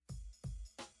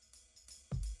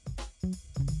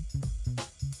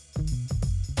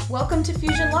Welcome to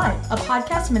Fusion Live, a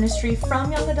podcast ministry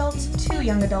from young adults to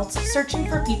young adults searching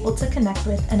for people to connect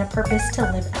with and a purpose to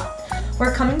live out.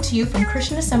 We're coming to you from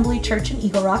Christian Assembly Church in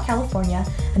Eagle Rock, California,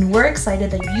 and we're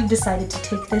excited that you've decided to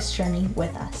take this journey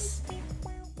with us.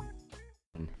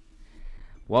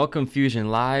 Welcome,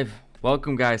 Fusion Live.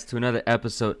 Welcome, guys, to another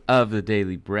episode of The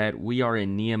Daily Bread. We are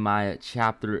in Nehemiah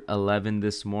chapter 11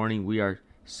 this morning. We are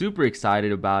super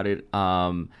excited about it.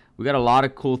 We got a lot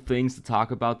of cool things to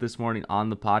talk about this morning on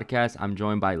the podcast. I'm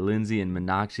joined by Lindsay and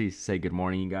Meenakshi. Say good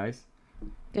morning, you guys.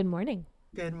 Good morning.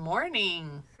 Good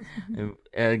morning. And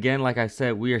again, like I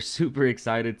said, we are super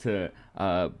excited to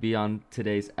be on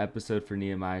today's episode for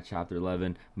Nehemiah chapter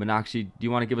 11. Meenakshi, do you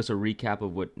want to give us a recap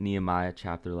of what Nehemiah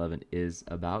chapter 11 is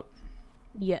about?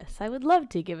 Yes, I would love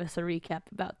to give us a recap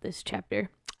about this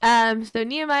chapter. So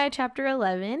Nehemiah chapter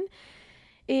 11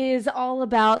 is all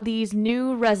about these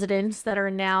new residents that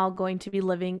are now going to be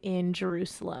living in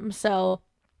Jerusalem. So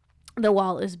the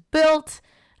wall is built,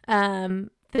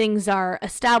 things are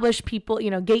established, people,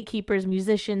 gatekeepers,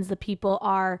 musicians, the people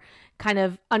are kind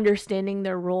of understanding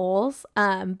their roles.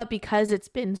 But because it's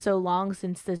been so long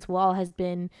since this wall has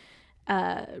been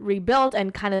rebuilt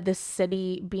and kind of this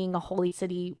city being a holy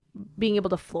city, being able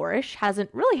to flourish hasn't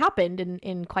really happened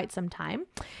in quite some time.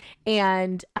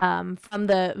 And from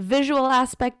the visual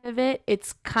aspect of it,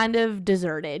 it's kind of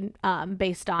deserted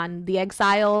based on the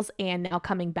exiles and now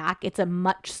coming back. It's a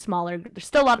much smaller, there's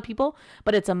still a lot of people,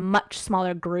 but it's a much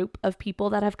smaller group of people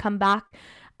that have come back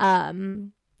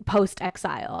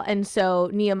post-exile. And so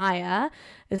Nehemiah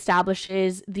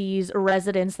establishes these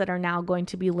residents that are now going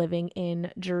to be living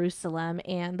in Jerusalem.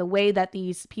 And the way that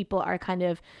these people are kind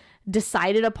of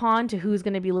decided upon to who's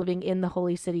going to be living in the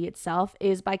holy city itself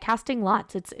is by casting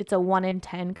lots. It's a 1 in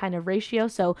 10 kind of ratio.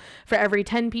 So for every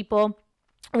 10 people,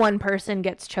 one person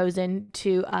gets chosen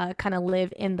to kind of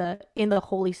live in the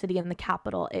holy city, in the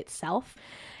capital itself.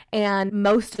 And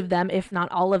most of them, if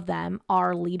not all of them,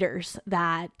 are leaders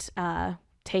that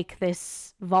take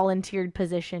this volunteered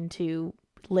position to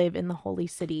live in the holy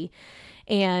city.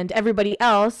 And everybody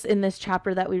else in this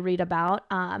chapter that we read about,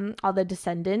 all the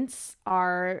descendants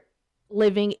are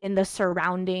living in the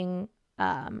surrounding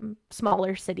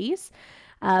smaller cities.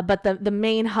 But the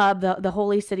main hub, the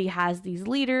holy city, has these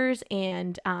leaders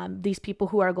and these people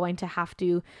who are going to have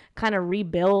to kind of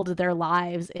rebuild their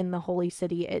lives in the holy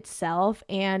city itself.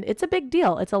 And it's a big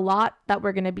deal. It's a lot that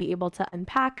we're going to be able to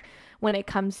unpack when it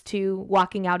comes to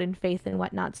walking out in faith and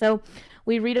whatnot. So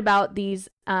we read about these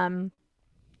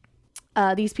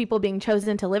people being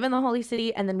chosen to live in the holy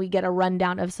city, and then we get a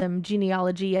rundown of some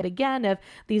genealogy yet again of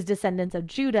these descendants of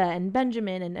Judah and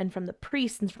Benjamin and from the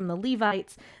priests and from the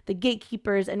Levites, the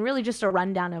gatekeepers, and really just a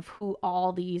rundown of who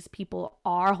all these people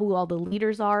are, who all the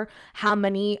leaders are, how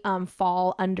many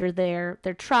fall under their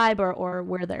tribe or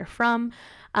where they're from,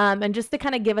 and just to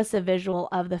kind of give us a visual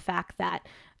of the fact that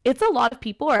it's a lot of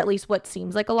people, or at least what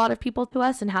seems like a lot of people to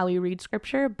us and how we read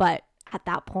scripture, but at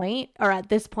that point, or at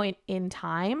this point in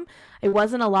time, it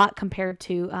wasn't a lot compared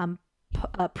to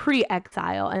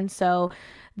pre-exile. And so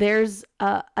there's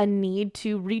a need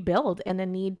to rebuild and a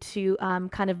need to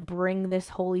kind of bring this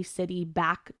holy city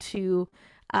back to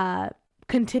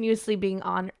continuously being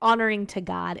honoring to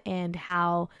God, and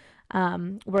how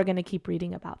we're going to keep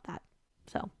reading about that.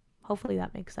 So hopefully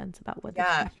that makes sense about what this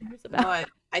chapter is about. No,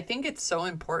 I think it's so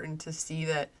important to see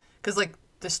that, because like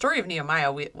the story of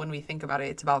Nehemiah, when we think about it,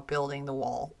 it's about building the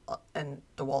wall, and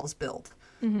the wall is built.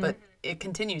 Mm-hmm. But it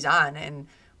continues on, and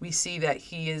we see that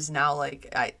he is now like,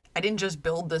 I didn't just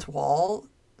build this wall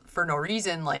for no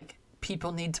reason. Like,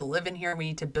 people need to live in here. We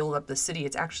need to build up the city.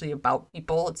 It's actually about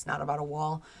people. It's not about a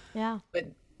wall. Yeah.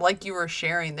 But like you were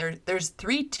sharing, there's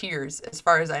 3 tiers, as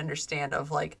far as I understand,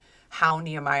 of like how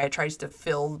Nehemiah tries to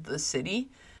fill the city.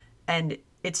 And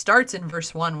it starts in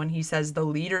verse 1 when he says the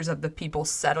leaders of the people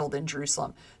settled in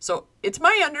Jerusalem. So it's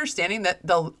my understanding that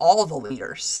all the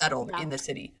leaders settled in the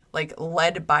city, like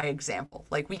led by example.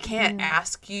 Like, we can't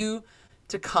ask you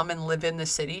to come and live in the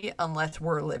city unless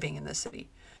we're living in the city.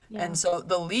 Yeah. And so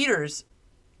the leaders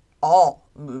all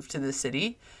moved to the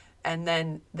city. And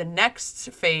then the next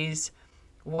phase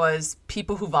was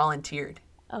people who volunteered.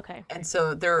 Okay. And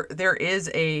so there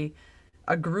is a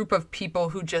group of people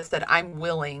who just said, I'm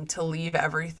willing to leave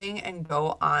everything and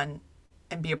go on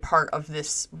and be a part of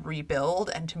this rebuild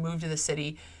and to move to the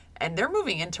city. And they're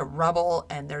moving into rubble,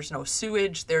 and there's no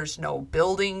sewage, there's no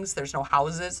buildings, there's no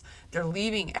houses. They're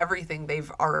leaving everything they've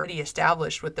already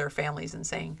established with their families and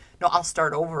saying, no, I'll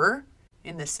start over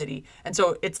in this city. And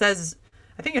so it says,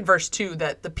 I think in verse 2,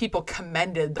 that the people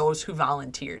commended those who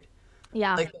volunteered.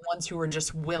 Yeah. Like the ones who were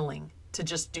just willing to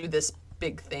just do this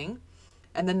big thing.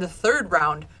 And then the third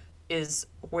round is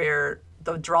where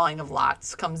the drawing of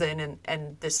lots comes in,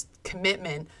 and this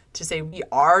commitment to say we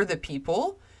are the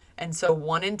people. And so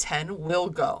 1 in 10 will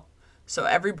go. So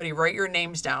everybody write your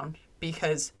names down,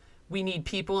 because we need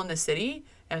people in the city.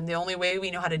 And the only way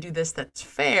we know how to do this that's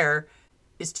fair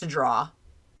is to draw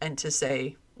and to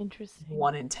say Interesting.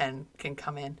 1 in 10 can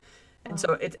come in. And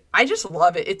so I just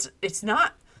love it. It's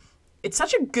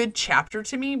such a good chapter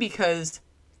to me, because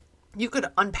you could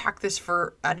unpack this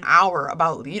for an hour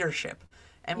about leadership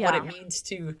and what it means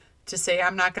to say,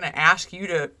 I'm not going to ask you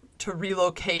to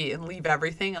relocate and leave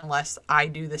everything unless I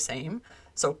do the same.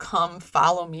 So come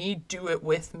follow me, do it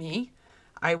with me.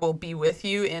 I will be with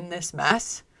you in this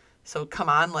mess. So come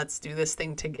on, let's do this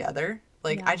thing together.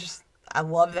 Like, I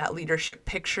love that leadership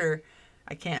picture.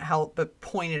 I can't help but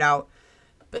point it out.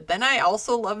 But then I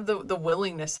also love the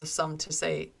willingness of some to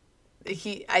say,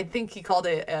 I think he called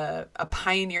it a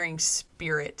pioneering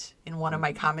spirit in one of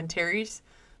my commentaries.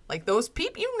 Like, those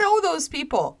people, those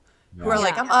people who are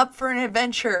like, I'm up for an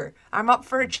adventure. I'm up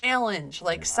for a challenge.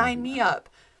 Like, sign me up.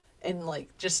 And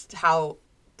like, just how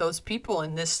those people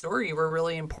in this story were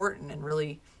really important and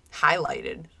really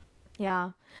highlighted.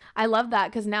 Yeah, I love that,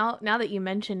 because now that you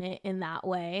mention it in that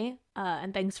way,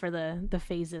 and thanks for the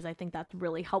phases, I think that's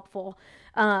really helpful.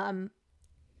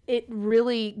 It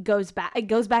really goes back. It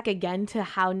goes back again to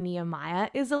how Nehemiah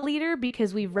is a leader,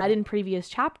 because we've read in previous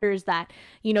chapters that,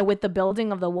 with the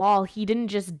building of the wall, he didn't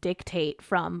just dictate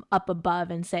from up above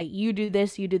and say, you do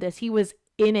this, you do this. He was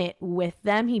in it with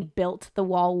them. He built the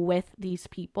wall with these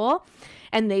people,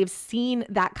 and they've seen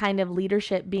that kind of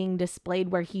leadership being displayed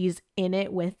where he's in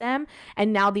it with them.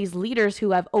 And now these leaders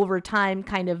who have over time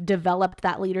kind of developed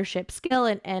that leadership skill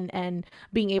and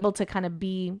being able to kind of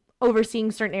be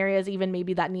overseeing certain areas, even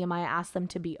maybe that Nehemiah asked them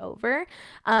to be over,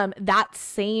 that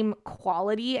same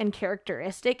quality and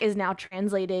characteristic is now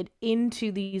translated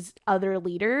into these other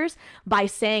leaders by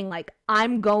saying, like,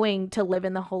 I'm going to live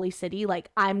in the holy city.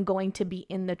 Like, I'm going to be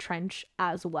in the trench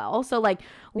as well. So like,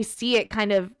 we see it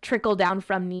kind of trickle down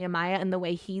from Nehemiah and the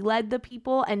way he led the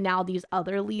people. And now these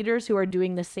other leaders who are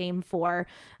doing the same for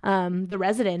the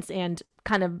residents, and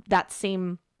kind of that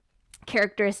same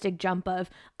characteristic jump of,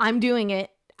 I'm doing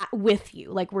it with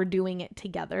you, like we're doing it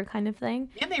together kind of thing.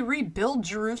 And they rebuild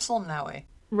Jerusalem that way.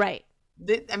 Right.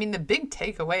 The big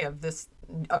takeaway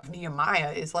of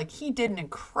Nehemiah is, like, he did an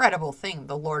incredible thing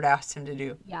the Lord asked him to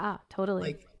do. Yeah, totally.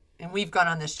 Like, and we've gone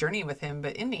on this journey with him,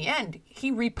 but in the end,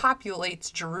 he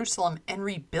repopulates Jerusalem and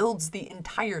rebuilds the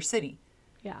entire city.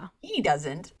 Yeah. He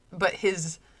doesn't, but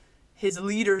his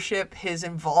leadership, his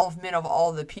involvement of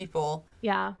all the people,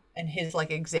 and his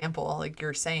like example, like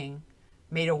you're saying,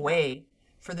 made a way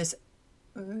for this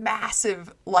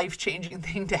massive life-changing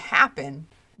thing to happen.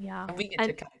 Yeah. And we get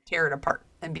to kind of tear it apart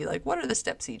and be like, what are the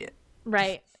steps he did?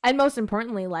 Right. And most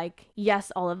importantly, like,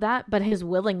 yes, all of that, but his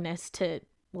willingness to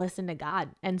listen to God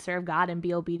and serve God and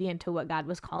be obedient to what God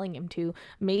was calling him to,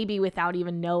 maybe without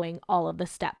even knowing all of the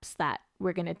steps that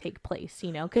were going to take place,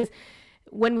 because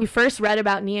when we first read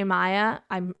about Nehemiah,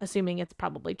 I'm assuming it's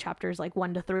probably chapters like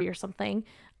 1 to 3 or something.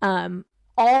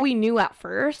 All we knew at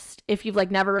first, if you've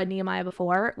like never read Nehemiah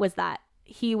before, was that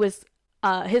he was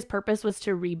his purpose was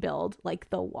to rebuild like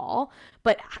the wall.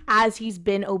 But as he's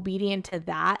been obedient to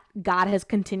that, God has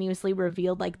continuously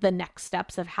revealed like the next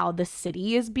steps of how the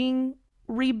city is being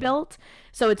rebuilt.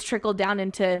 So it's trickled down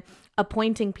into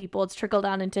appointing people. It's trickled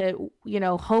down into,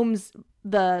 homes,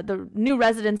 the new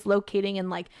residents locating, and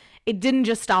like, it didn't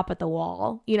just stop at the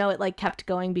wall, it like kept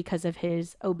going because of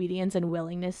his obedience and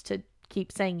willingness to keep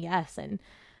saying yes. And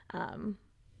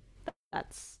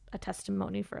that's a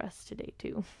testimony for us today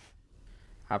too.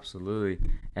 Absolutely.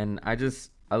 And I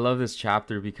love this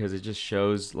chapter because it just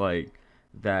shows like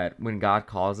that when God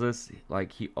calls us,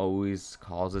 like he always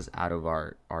calls us out of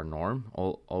our norm,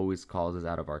 always calls us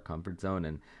out of our comfort zone.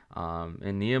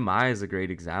 And Nehemiah is a great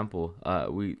example.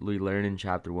 We learn in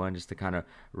chapter 1, just to kind of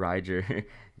ride your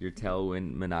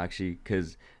tailwind, Meenakshi,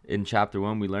 because in chapter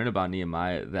 1 we learn about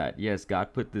Nehemiah that yes,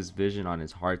 God put this vision on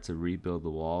his heart to rebuild the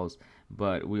walls,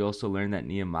 but we also learn that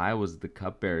Nehemiah was the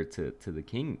cupbearer to the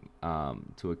king,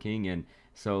 to a king. And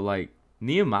so like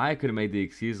Nehemiah could have made the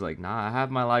excuse like, nah, I have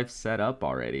my life set up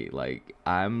already. Like,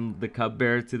 I'm the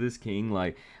cupbearer to this king.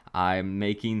 Like, I'm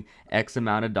making X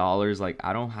amount of dollars. Like,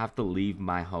 I don't have to leave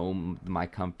my home, my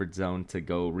comfort zone to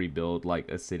go rebuild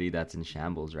like a city that's in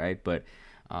shambles, right? But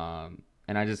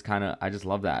and I just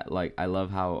love that. Like, I love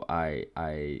how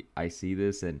I see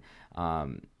this, and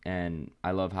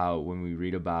I love how when we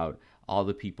read about all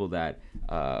the people that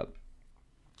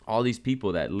all these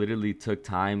people that literally took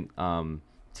time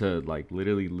to like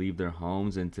literally leave their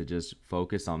homes and to just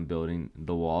focus on building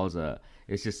the walls.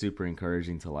 It's just super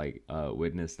encouraging to like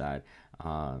witness that.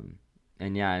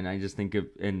 And yeah, and I just think of,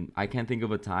 and I can't think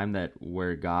of a time that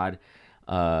where God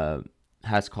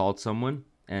has called someone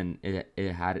and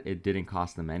it didn't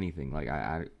cost them anything. Like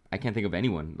I can't think of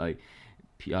anyone. Like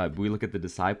we look at the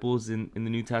disciples in the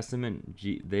New Testament,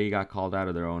 they got called out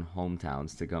of their own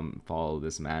hometowns to come follow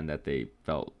this man that they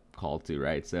felt called to,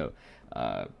 right? So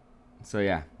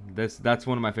yeah, that's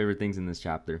one of my favorite things in this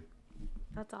chapter.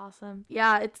 That's awesome.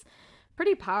 Yeah, it's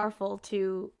pretty powerful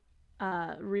to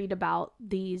read about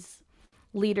these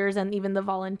leaders and even the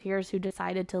volunteers who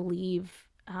decided to leave,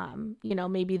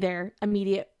 maybe their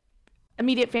immediate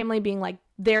family being like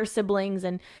their siblings,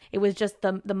 and it was just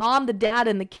the mom, the dad,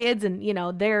 and the kids, and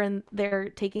they're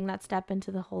taking that step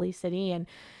into the holy city and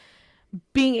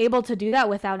being able to do that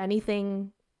without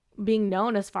anything being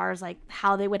known as far as like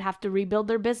how they would have to rebuild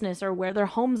their business or where their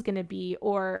home's going to be,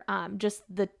 or just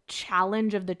the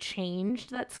challenge of the change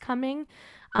that's coming,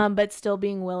 but still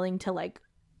being willing to like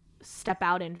step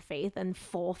out in faith and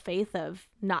full faith of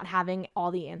not having all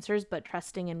the answers, but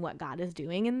trusting in what God is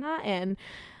doing in that. And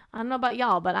I don't know about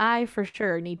y'all, but I for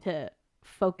sure need to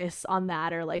focus on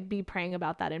that, or like be praying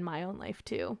about that in my own life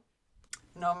too.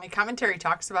 No, my commentary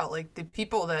talks about like the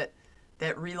people that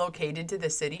relocated to the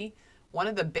city. One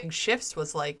of the big shifts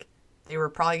was like they were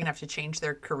probably gonna have to change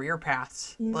their career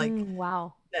paths.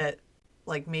 Wow. That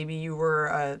like maybe you were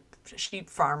a sheep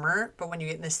farmer, but when you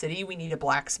get in the city, we need a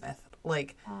blacksmith.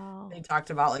 Like they talked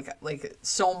about like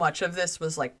so much of this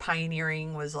was like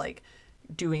pioneering, was like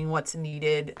doing what's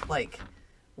needed. Like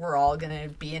we're all gonna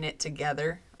be in it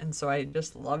together. And so I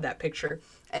just love that picture.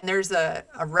 And there's a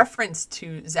reference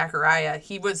to Zechariah.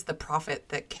 He was the prophet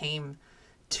that came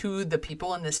to the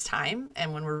people in this time.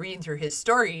 And when we're reading through his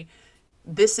story,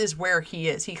 this is where he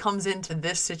is. He comes into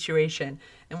this situation.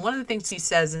 And one of the things he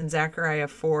says in Zechariah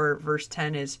 4, verse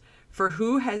 10 is, "For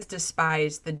who has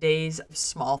despised the days of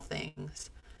small things?"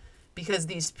 Because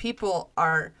these people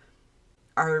are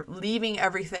leaving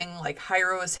everything, like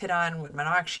Hiro has hit on, what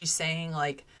Meenakshi's saying,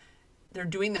 like they're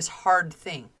doing this hard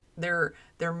thing. They're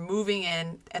moving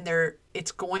in, and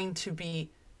it's going to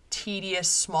be tedious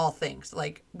small things.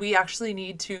 Like we actually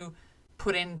need to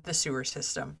put in the sewer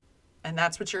system, and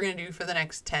that's what you're going to do for the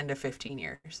next 10 to 15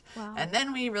 years. Wow. And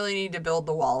then we really need to build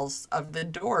the walls of the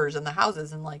doors and the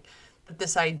houses, and like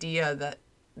this idea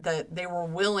that they were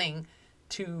willing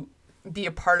to be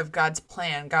a part of God's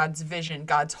plan, God's vision,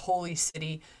 God's holy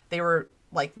city. They were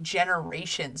like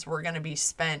generations were going to be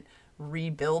spent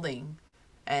rebuilding,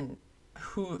 and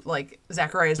who like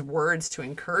Zechariah's words to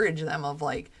encourage them of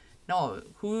like, no,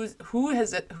 who's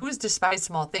despised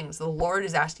small things? The Lord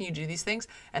is asking you to do these things,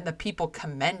 and the people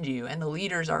commend you, and the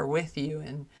leaders are with you.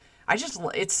 And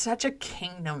it's such a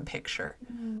kingdom picture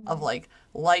of like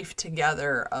life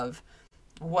together, of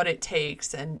what it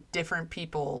takes, and different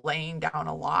people laying down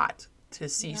a lot to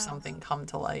see something come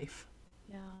to life.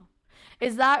 Yeah.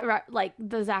 Is that right? Like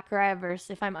the Zechariah verse,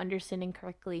 if I'm understanding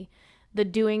correctly, the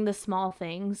doing the small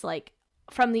things, like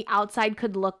from the outside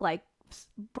could look like,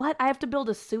 what? I have to build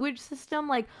a sewage system?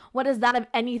 Like, what does that have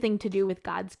anything to do with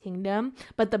God's kingdom?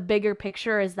 But the bigger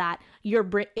picture is that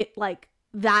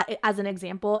that as an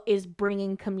example is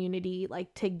bringing community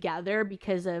like together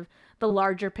because of the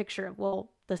larger picture of,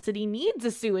 well, the city needs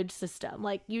a sewage system.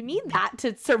 Like you need that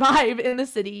to survive in the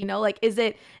city, like, is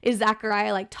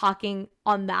Zechariah like talking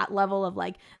on that level of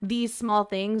like these small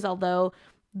things, although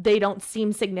they don't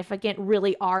seem significant,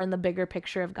 really are in the bigger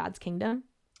picture of God's kingdom?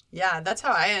 Yeah, that's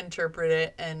how I interpret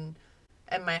it, and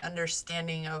my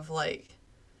understanding of like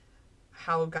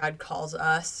how God calls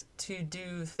us to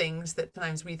do things that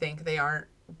sometimes we think they aren't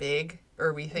big,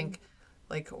 or we think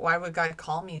like, why would God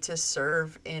call me to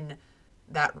serve in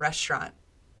that restaurant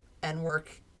and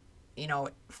work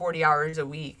 40 hours a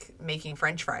week making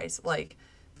French fries? Like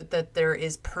that there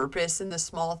is purpose in the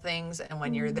small things, and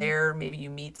when you're there, maybe you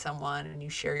meet someone and you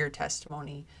share your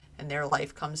testimony and their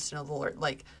life comes to know the Lord.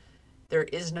 Like there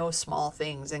is no small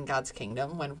things in God's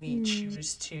kingdom when we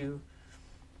choose to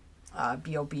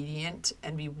be obedient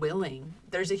and be willing.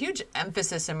 There's a huge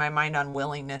emphasis in my mind on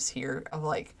willingness here, of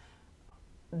like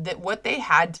that what they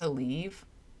had to leave,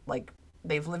 like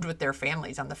they've lived with their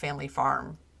families on the family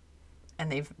farm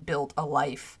and they've built a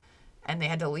life, and they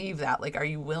had to leave that. Like, are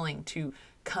you willing to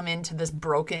come into this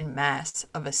broken mess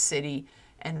of a city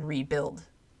and rebuild?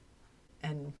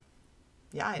 And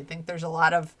yeah, I think there's a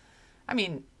lot of,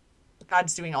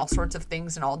 God's doing all sorts of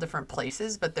things in all different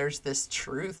places, but there's this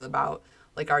truth about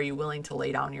like, are you willing to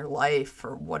lay down your life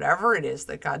for whatever it is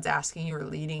that God's asking you or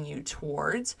leading you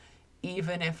towards,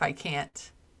 even if I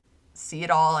can't see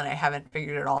it all and I haven't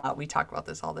figured it all out. We talk about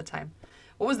this all the time.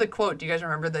 What was the quote? Do you guys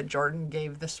remember that Jordan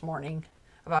gave this morning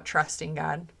about trusting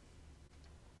God?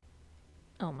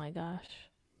 Oh my gosh.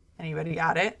 Anybody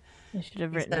got it? I should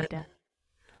have He written said, it down.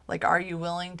 like, are you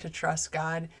willing to trust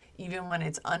God even when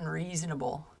it's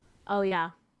unreasonable? Oh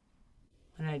yeah.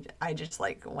 And I just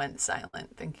like went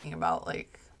silent thinking about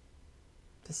like,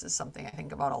 this is something I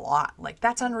think about a lot. Like,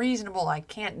 that's unreasonable. I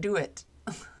can't do it.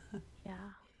 Yeah.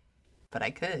 But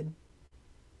I could.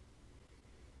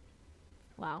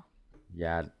 Wow.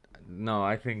 Yeah, no,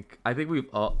 I think we've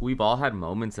all had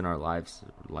moments in our lives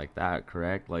like that,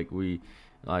 correct? Like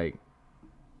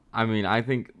I mean, I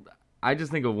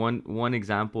just think of one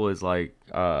example is like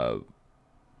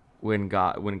when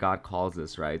God calls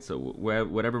us, right? So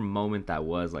whatever moment that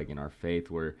was like in our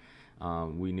faith where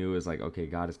we knew it was like, okay,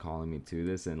 God is calling me to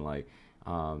this, and like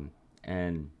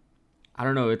and I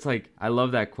don't know, it's like I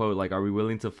love that quote, like, are we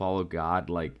willing to follow God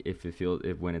like if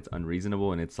when it's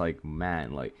unreasonable? And it's like,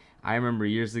 man, like I remember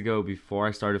years ago before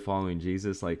I started following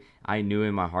Jesus, like I knew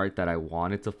in my heart that I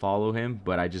wanted to follow him,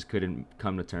 but I just couldn't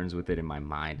come to terms with it in my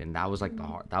mind, and that was like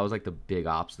the big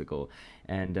obstacle.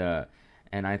 And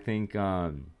I think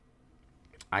in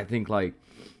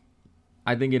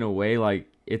a way, like,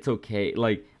 it's okay.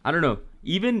 Like, I don't know.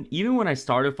 Even when I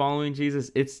started following Jesus,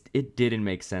 it didn't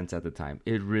make sense at the time.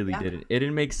 It really didn't. It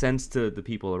didn't make sense to the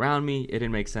people around me. It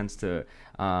didn't make sense to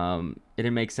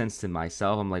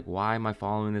myself. I'm like, why am I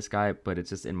following this guy? But it's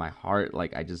just in my heart,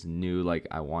 like I just knew like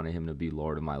I wanted him to be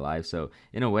Lord of my life. So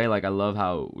in a way, like I love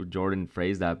how Jordan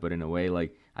phrased that, but in a way,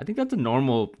 like I think that's a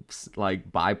normal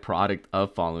like byproduct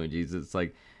of following Jesus. It's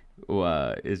like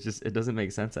it's just, it doesn't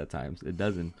make sense at times. It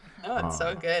doesn't. No, it's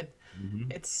so good. Mm-hmm.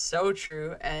 It's so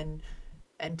true. And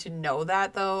to know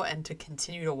that though, and to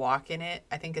continue to walk in it,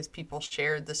 I think as people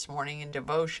shared this morning in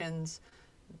devotions,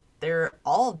 they're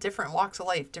all different walks of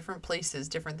life, different places,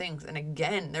 different things. And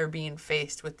again, they're being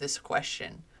faced with this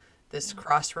question, this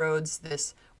crossroads,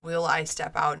 this, will I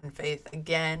step out in faith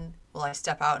again? Will I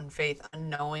step out in faith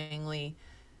unknowingly?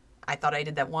 I thought I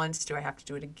did that once. Do I have to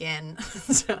do it again?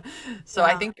 So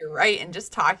I think you're right. And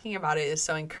just talking about it is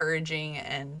so encouraging.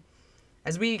 And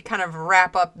as we kind of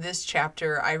wrap up this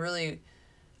chapter,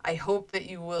 I hope that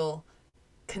you will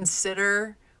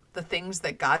consider the things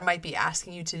that God might be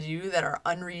asking you to do that are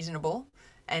unreasonable,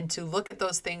 and to look at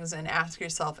those things and ask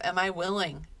yourself, am I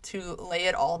willing to lay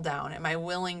it all down? Am I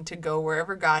willing to go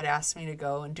wherever God asks me to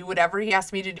go and do whatever he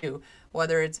asks me to do,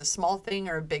 whether it's a small thing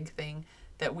or a big thing,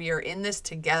 that we are in this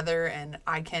together, and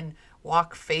I can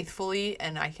walk faithfully,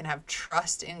 and I can have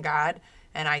trust in God,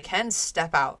 and I can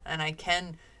step out, and I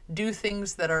can do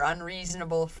things that are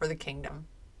unreasonable for the kingdom.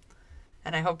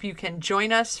 And I hope you can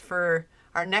join us for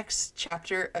our next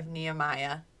chapter of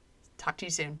Nehemiah. Talk to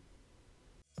you soon.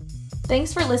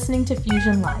 Thanks for listening to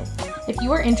Fusion Live. If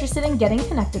you are interested in getting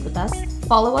connected with us,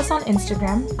 follow us on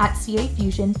Instagram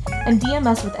 @CAFusion and DM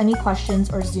us with any questions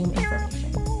or Zoom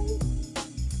information.